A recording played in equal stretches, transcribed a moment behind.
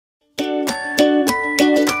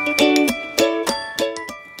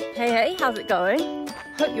how's it going?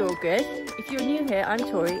 Hope you're all good. If you're new here, I'm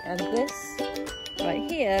Tori, and this right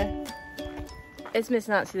here is Miss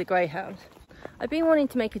Nancy the Greyhound. I've been wanting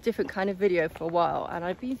to make a different kind of video for a while, and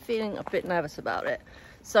I've been feeling a bit nervous about it.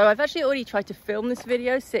 So I've actually already tried to film this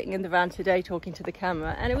video sitting in the van today talking to the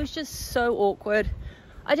camera, and it was just so awkward.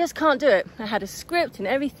 I just can't do it. I had a script and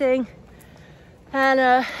everything, and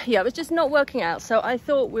yeah, it was just not working out. So I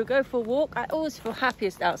thought we'll go for a walk. I always feel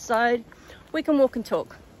happiest outside. We can walk and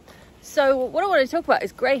talk. So what I want to talk about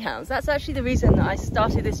is greyhounds. That's actually the reason that I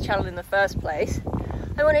started this channel in the first place.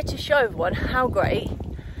 I wanted to show everyone how great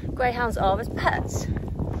greyhounds are as pets.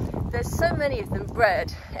 There's so many of them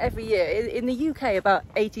bred every year. In the UK, about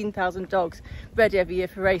 18,000 dogs bred every year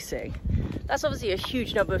for racing. That's obviously a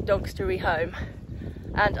huge number of dogs to rehome.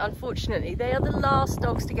 And unfortunately, they are the last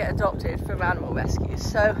dogs to get adopted from animal rescues.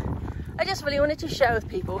 So I just really wanted to share with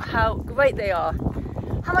people how great they are,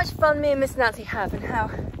 how much fun me and Miss Nancy have, and how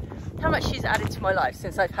much she's added to my life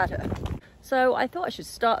since I've had her. So I thought I should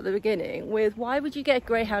start at the beginning with, why would you get a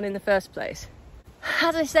greyhound in the first place?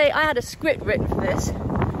 As I say, I had a script written for this.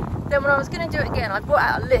 Then when I was going to do it again, I brought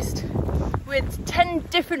out a list with 10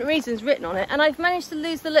 different reasons written on it, and I've managed to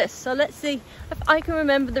lose the list. So let's see if I can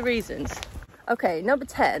remember the reasons. Okay, number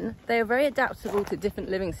 10, they are very adaptable to different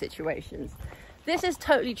living situations. This is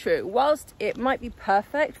totally true. Whilst it might be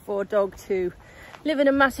perfect for a dog to live in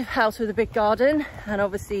a massive house with a big garden, and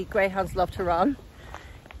obviously greyhounds love to run,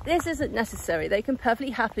 this isn't necessary. They can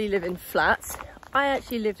perfectly happily live in flats. I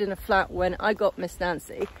actually lived in a flat when I got Miss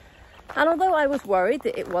Nancy, and although I was worried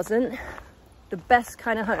that it wasn't the best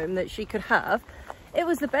kind of home that she could have, it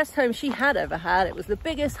was the best home she had ever had. It was the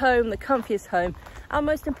biggest home, the comfiest home, and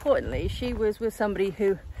most importantly, she was with somebody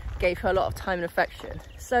who gave her a lot of time and affection.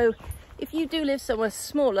 So if you do live somewhere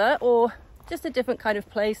smaller or just a different kind of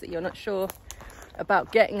place that you're not sure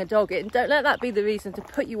about getting a dog in, don't let that be the reason to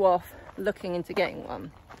put you off looking into getting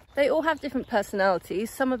one. They all have different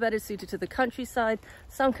personalities. Some are better suited to the countryside,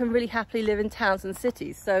 some can really happily live in towns and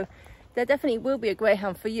cities. So there definitely will be a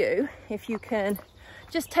greyhound for you if you can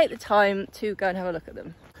just take the time to go and have a look at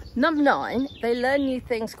them. Number 9, they learn new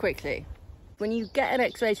things quickly. When you get an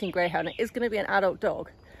ex-racing greyhound, it is going to be an adult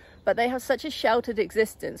dog, but they have such a sheltered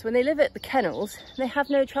existence. When they live at the kennels, they have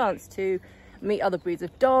no chance to meet other breeds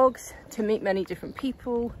of dogs, to meet many different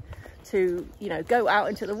people, to, you know, go out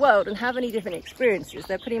into the world and have any different experiences.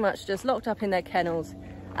 They're pretty much just locked up in their kennels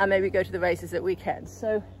and maybe go to the races at weekends.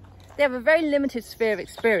 So they have a very limited sphere of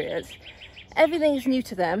experience. Everything is new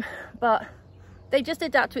to them, but they just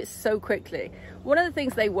adapt to it so quickly. One of the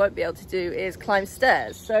things they won't be able to do is climb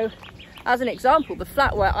stairs. So as an example, the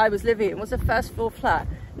flat where I was living in was a first floor flat.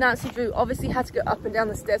 Nancy Drew obviously had to go up and down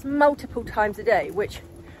the stairs multiple times a day, which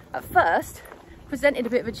at first presented a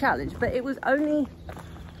bit of a challenge, but it was only,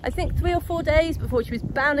 I think, 3 or 4 days before she was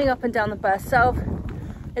bounding up and down them by herself,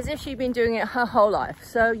 as if she'd been doing it her whole life.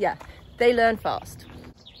 So yeah, they learn fast.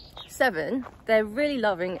 7, they're really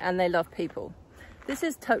loving and they love people. This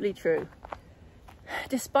is totally true.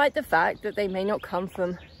 Despite the fact that they may not come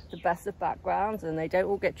from the best of backgrounds and they don't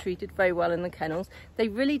all get treated very well in the kennels, they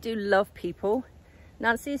really do love people.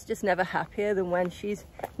 Nancy is just never happier than when she's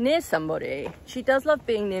near somebody. She does love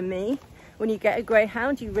being near me. When you get a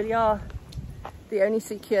greyhound, you really are the only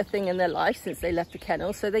secure thing in their life since they left the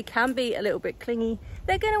kennel, so they can be a little bit clingy.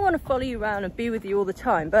 They're going to want to follow you around and be with you all the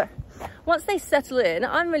time, but once they settle in,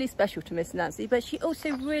 I'm really special to Miss Nancy, but she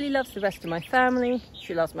also really loves the rest of my family.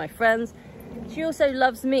 She loves my friends. She also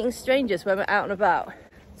loves meeting strangers when we're out and about.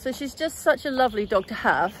 So she's just such a lovely dog to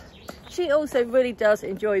have. She also really does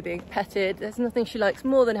enjoy being petted. There's nothing she likes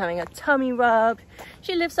more than having her tummy rubbed.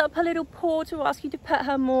 She lifts up her little paw to ask you to pet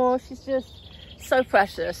her more. She's just so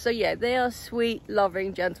precious. So yeah, they are sweet,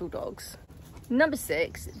 loving, gentle dogs. Number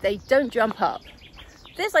 6, they don't jump up.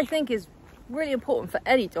 This, I think, is really important for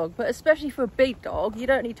any dog, but especially for a big dog. You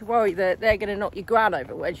don't need to worry that they're going to knock your gran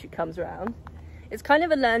over when she comes around. It's kind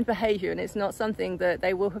of a learned behaviour, and it's not something that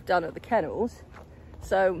they will have done at the kennels.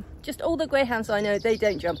 So just all the greyhounds I know, they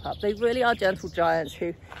don't jump up. They really are gentle giants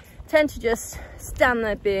who tend to just stand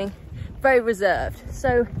there being very reserved.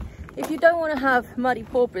 So if you don't want to have muddy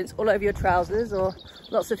paw prints all over your trousers or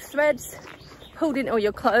lots of threads pulled in all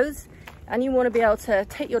your clothes, and you want to be able to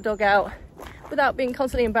take your dog out without being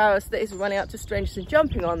constantly embarrassed that it's running up to strangers and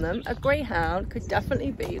jumping on them, a greyhound could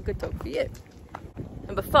definitely be a good dog for you.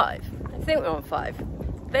 Number 5, I think we're on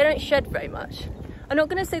 5. They don't shed very much. I'm not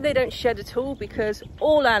going to say they don't shed at all, because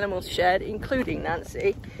all animals shed, including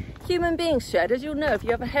Nancy. Human beings shed, as you'll know if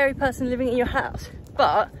you have a hairy person living in your house,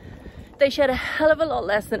 but they shed a hell of a lot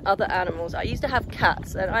less than other animals. I used to have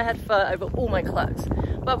cats and I had fur over all my clothes,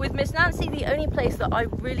 But with Miss Nancy, the only place that I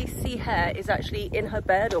really see hair is actually in her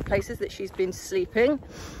bed or places that she's been sleeping.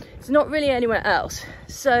 It's not really anywhere else.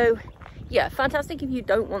 So yeah, fantastic if you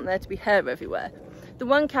don't want there to be hair everywhere. The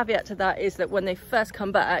one caveat to that is that when they first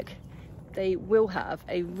come back, they will have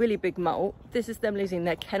a really big molt. This is them losing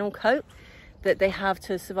their kennel coat that they have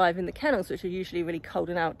to survive in the kennels, which are usually really cold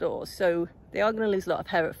and outdoors. So they are going to lose a lot of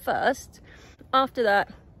hair at first. After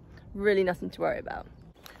that, really nothing to worry about.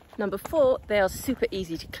 Number 4, they are super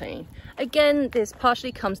easy to clean. Again, this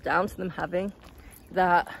partially comes down to them having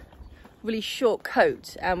that really short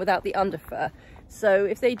coat and without the underfur. So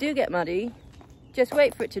if they do get muddy, just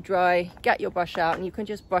wait for it to dry, get your brush out, and you can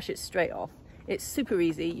just brush it straight off. It's super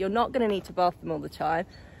easy. You're not going to need to bath them all the time.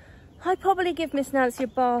 I'd probably give Miss Nancy a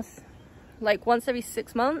bath like once every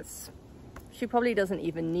 6 months. She probably doesn't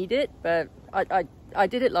even need it, but I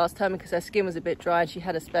did it last time because her skin was a bit dry and she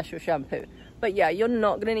had a special shampoo. But yeah, you're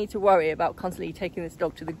not going to need to worry about constantly taking this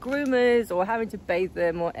dog to the groomers or having to bathe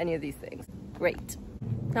them or any of these things. Great.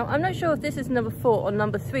 Now, I'm not sure if this is number 4 or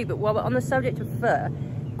number 3, but while we're on the subject of fur,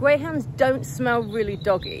 greyhounds don't smell really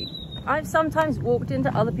doggy. I've sometimes walked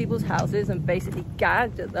into other people's houses and basically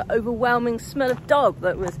gagged at the overwhelming smell of dog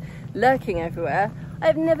that was lurking everywhere.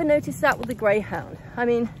 I've never noticed that with a greyhound. I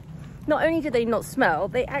mean, not only do they not smell,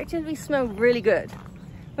 they actually smell really good.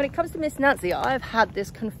 When it comes to Miss Nancy, I have had this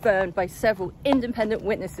confirmed by several independent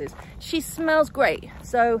witnesses. She smells great.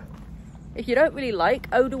 So if you don't really like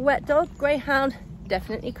odor wet dog, greyhound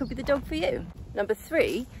definitely could be the dog for you. Number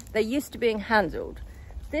 3, they're used to being handled.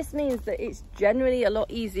 This means that it's generally a lot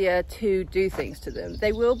easier to do things to them.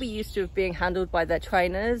 They will be used to being handled by their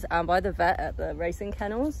trainers and by the vet at the racing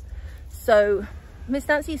kennels. So Miss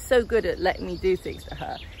Nancy is so good at letting me do things to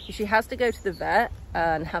her. If she has to go to the vet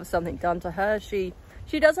and have something done to her, she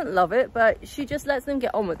doesn't love it, but she just lets them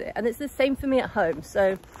get on with it. And it's the same for me at home.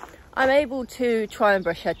 So I'm able to try and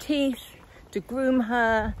brush her teeth, to groom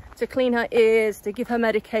her, to clean her ears, to give her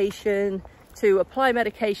medication, to apply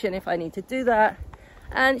medication if I need to do that.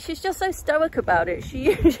 And she's just so stoic about it. She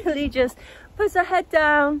usually just puts her head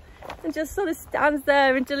down and just sort of stands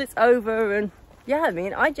there until it's over. And yeah, I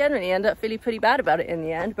mean, I generally end up feeling pretty bad about it in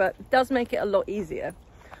the end, but it does make it a lot easier.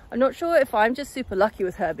 I'm not sure if I'm just super lucky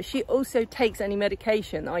with her, but she also takes any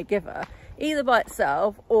medication that I give her, either by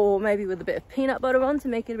itself or maybe with a bit of peanut butter on to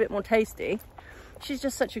make it a bit more tasty. She's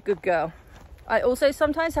just such a good girl. I also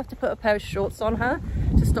sometimes have to put a pair of shorts on her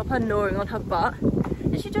to stop her gnawing on her butt.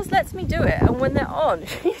 And she just lets me do it. And when they're on,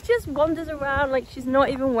 she just wanders around like she's not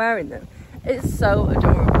even wearing them. It's so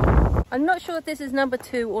adorable. I'm not sure if this is number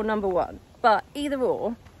 2 or number 1, but either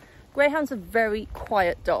or, greyhounds are very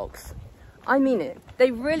quiet dogs. I mean it.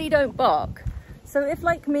 They really don't bark. So if,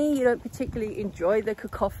 like me, you don't particularly enjoy the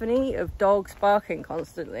cacophony of dogs barking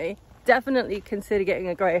constantly, definitely consider getting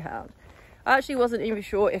a greyhound. I actually wasn't even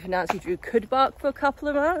sure if Nancy Drew could bark for a couple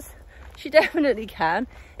of months. She definitely can.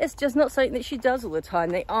 It's just not something that she does all the time.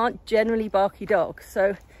 They aren't generally barky dogs.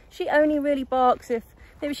 So she only really barks if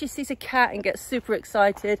maybe she sees a cat and gets super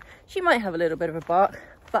excited. She might have a little bit of a bark,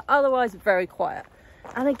 but otherwise very quiet.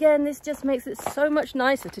 And again, this just makes it so much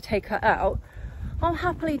nicer to take her out. I'll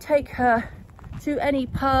happily take her to any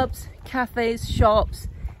pubs, cafes, shops,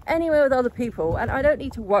 anywhere with other people, and I don't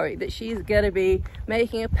need to worry that she's going to be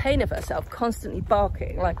making a pain of herself, constantly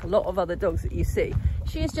barking like a lot of other dogs that you see.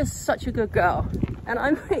 She is just such a good girl, and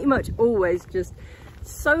I'm pretty much always just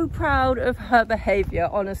so proud of her behavior.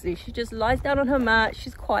 Honestly, she just lies down on her mat,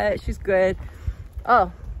 she's quiet, she's good.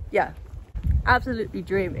 Oh yeah, absolutely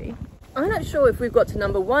dreamy. I'm not sure if we've got to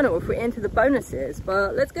number 1 or if we're into the bonuses,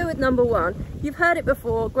 but let's go with number 1. You've heard it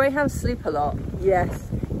before, greyhounds sleep a lot. Yes,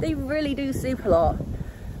 they really do sleep a lot.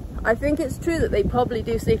 I think it's true that they probably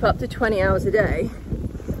do sleep up to 20 hours a day.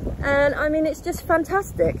 And I mean, it's just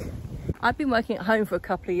fantastic. I've been working at home for a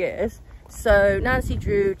couple of years, so Nancy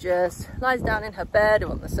Drew just lies down in her bed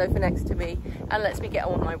or on the sofa next to me and lets me get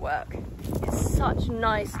on with my work. It's such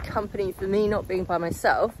nice company for me not being by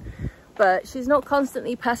myself, but she's not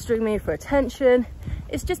constantly pestering me for attention.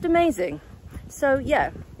 It's just amazing. So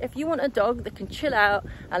yeah, if you want a dog that can chill out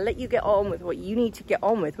and let you get on with what you need to get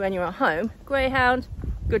on with when you're at home, greyhound,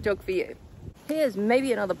 good dog for you. Here's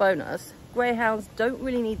maybe another bonus. Greyhounds don't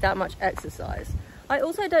really need that much exercise. I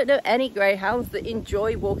also don't know any greyhounds that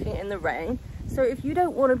enjoy walking in the rain. So if you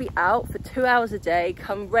don't want to be out for 2 hours a day,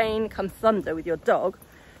 come rain, come thunder with your dog,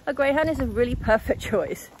 a greyhound is a really perfect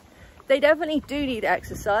choice. They definitely do need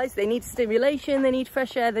exercise. They need stimulation, they need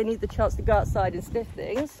fresh air, they need the chance to go outside and sniff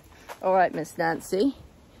things. All right, Miss Nancy,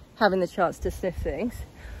 having the chance to sniff things.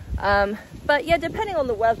 But yeah, depending on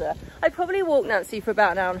the weather, I probably walk Nancy for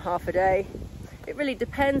about 1.5 hours a day. It really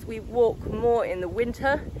depends. We walk more in the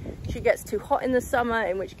winter She gets too hot in the summer,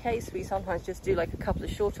 in which case we sometimes just do like a couple of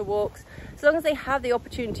shorter walks. As long as they have the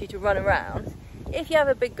opportunity to run around. If you have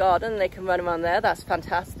a big garden, they can run around there, that's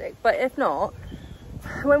fantastic. But if not,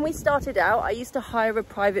 when we started out, I used to hire a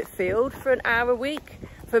private field for an hour a week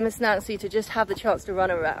for Miss Nancy to just have the chance to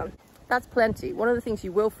run around. That's plenty. One of the things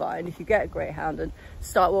you will find if you get a greyhound and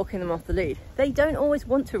start walking them off the lead, they don't always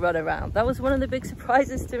want to run around. That was one of the big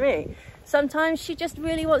surprises to me. Sometimes she just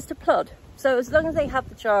really wants to plod. So as long as they have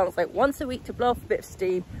the chance, like once a week, to blow off a bit of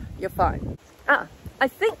steam, you're fine. I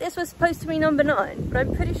think this was supposed to be number 9, but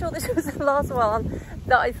I'm pretty sure this was the last one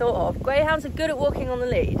that I thought of. Greyhounds are good at walking on the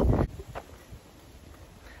lead.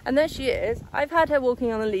 And there she is. I've had her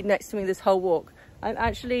walking on the lead next to me this whole walk. I'm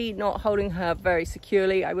actually not holding her very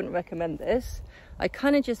securely. I wouldn't recommend this. I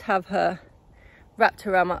kind of just have her wrapped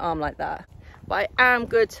around my arm like that. But I am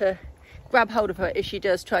good to grab hold of her if she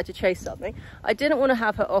does try to chase something. I didn't want to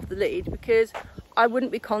have her off the lead because I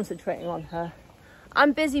wouldn't be concentrating on her.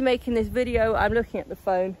 I'm busy making this video, I'm looking at the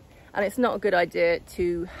phone, and it's not a good idea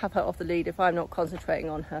to have her off the lead if I'm not concentrating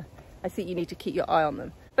on her. I think you need to keep your eye on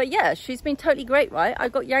them. But yeah, she's been totally great, right? I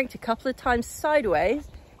got yanked a couple of times sideways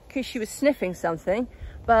because she was sniffing something,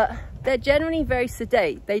 but they're generally very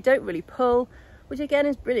sedate. They don't really pull, which again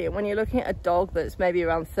is brilliant when you're looking at a dog that's maybe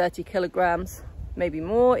around 30 kilograms, maybe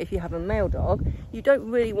more. If you have a male dog, you don't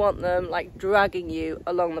really want them like dragging you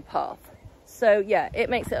along the path. So yeah, it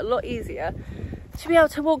makes it a lot easier to be able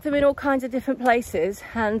to walk them in all kinds of different places,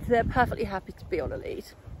 and they're perfectly happy to be on a lead.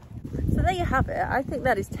 So there you have it. I think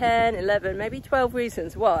that is 10, 11, maybe 12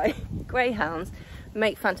 reasons why greyhounds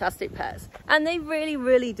make fantastic pets. And they really,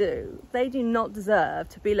 really do. They do not deserve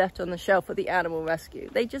to be left on the shelf at the animal rescue.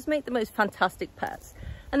 They just make the most fantastic pets.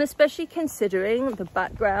 And especially considering the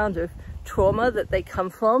background of trauma that they come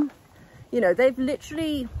from. You know, they've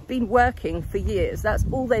literally been working for years. That's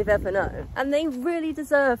all they've ever known. And they really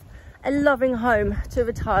deserve a loving home to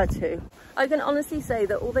retire to. I can honestly say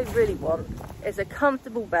that all they really want is a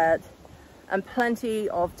comfortable bed and plenty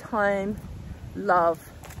of time, love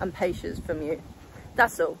and patience from you.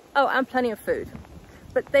 That's all. Oh, and plenty of food.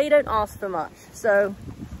 But they don't ask for much. So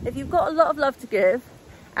if you've got a lot of love to give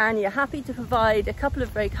and you're happy to provide a couple of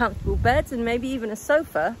very comfortable beds and maybe even a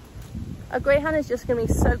sofa, a greyhound is just going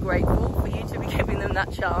to be so grateful for you to be giving them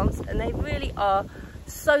that chance. And they really are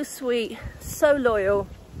so sweet, so loyal.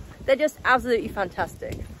 They're just absolutely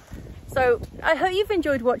fantastic. So I hope you've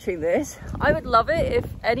enjoyed watching this. I would love it if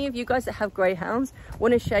any of you guys that have greyhounds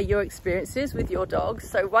want to share your experiences with your dogs.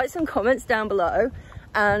 So write some comments down below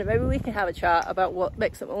and maybe we can have a chat about what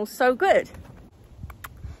makes them all so good.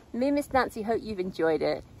 Me and Miss Nancy hope you've enjoyed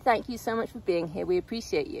it. Thank you so much for being here. We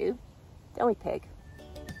appreciate you. Don't we, pig?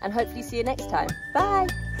 And hopefully see you next time. Bye.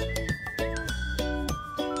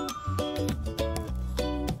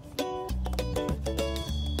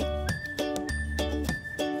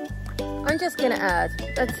 I'm just going to add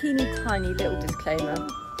a teeny tiny little disclaimer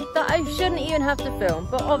that I shouldn't even have to film,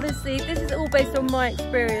 but obviously this is all based on my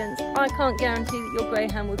experience. I can't guarantee that your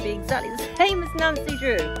greyhound would be exactly the same as Nancy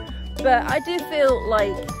Drew, but I do feel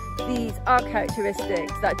like these are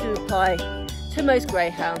characteristics that do apply to most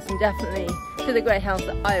greyhounds and definitely to the greyhounds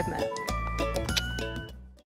that I have met.